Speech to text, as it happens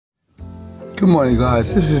Good morning,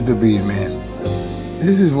 guys. This is the Bead Man.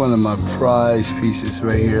 This is one of my prize pieces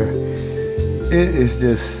right here. It is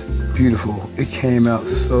just beautiful. It came out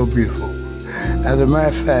so beautiful. As a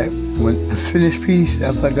matter of fact, when the finished piece,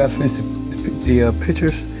 after I got finished the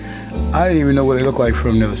pictures, I didn't even know what it looked like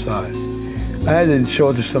from the other side. I had to show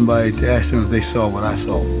it to somebody to ask them if they saw what I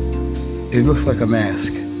saw. It looks like a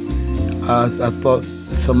mask. I thought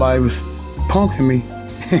somebody was punking me.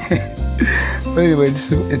 But anyway,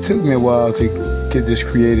 it took me a while to get this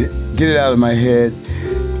created, get it out of my head.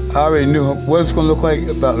 I already knew what it's going to look like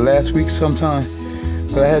about last week sometime,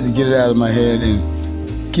 but I had to get it out of my head and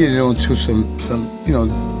get it onto some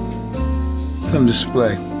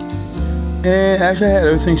display. And actually, I had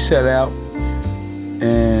everything set out,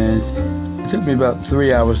 and it took me about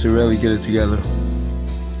 3 hours to really get it together.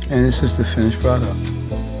 And this is the finished product.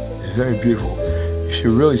 It's very beautiful. You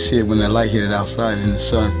should really see it when the light hit it outside in the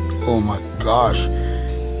sun. Oh my gosh,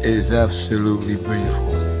 it is absolutely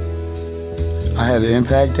beautiful. I had an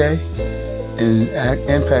impact day, and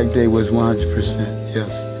impact day was 100%,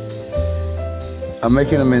 yes. I'm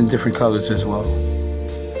making them in different colors as well.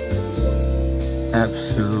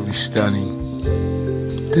 Absolutely stunning.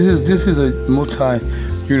 This is a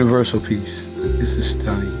multi-universal piece. This is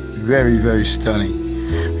stunning. Very, very stunning.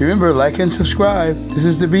 Remember, like and subscribe. This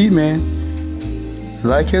is the Bead Man.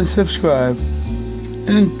 Like and subscribe.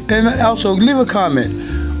 And also leave a comment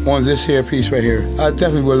on this here piece right here. I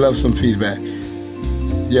definitely would love some feedback.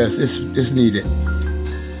 Yes, it's needed.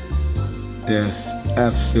 Yes,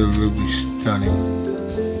 absolutely stunning.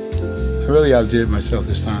 I really outdid myself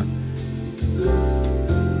this time.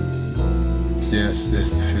 Yes, that's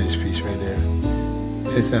the finished piece right there.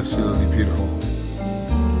 It's absolutely beautiful.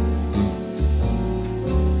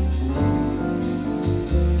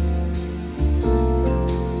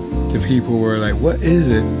 The people were like, "What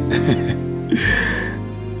is it?"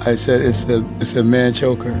 I said, "It's a man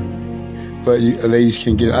choker, but ladies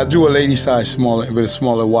can get it." I do a lady size smaller with a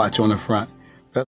smaller watch on the front.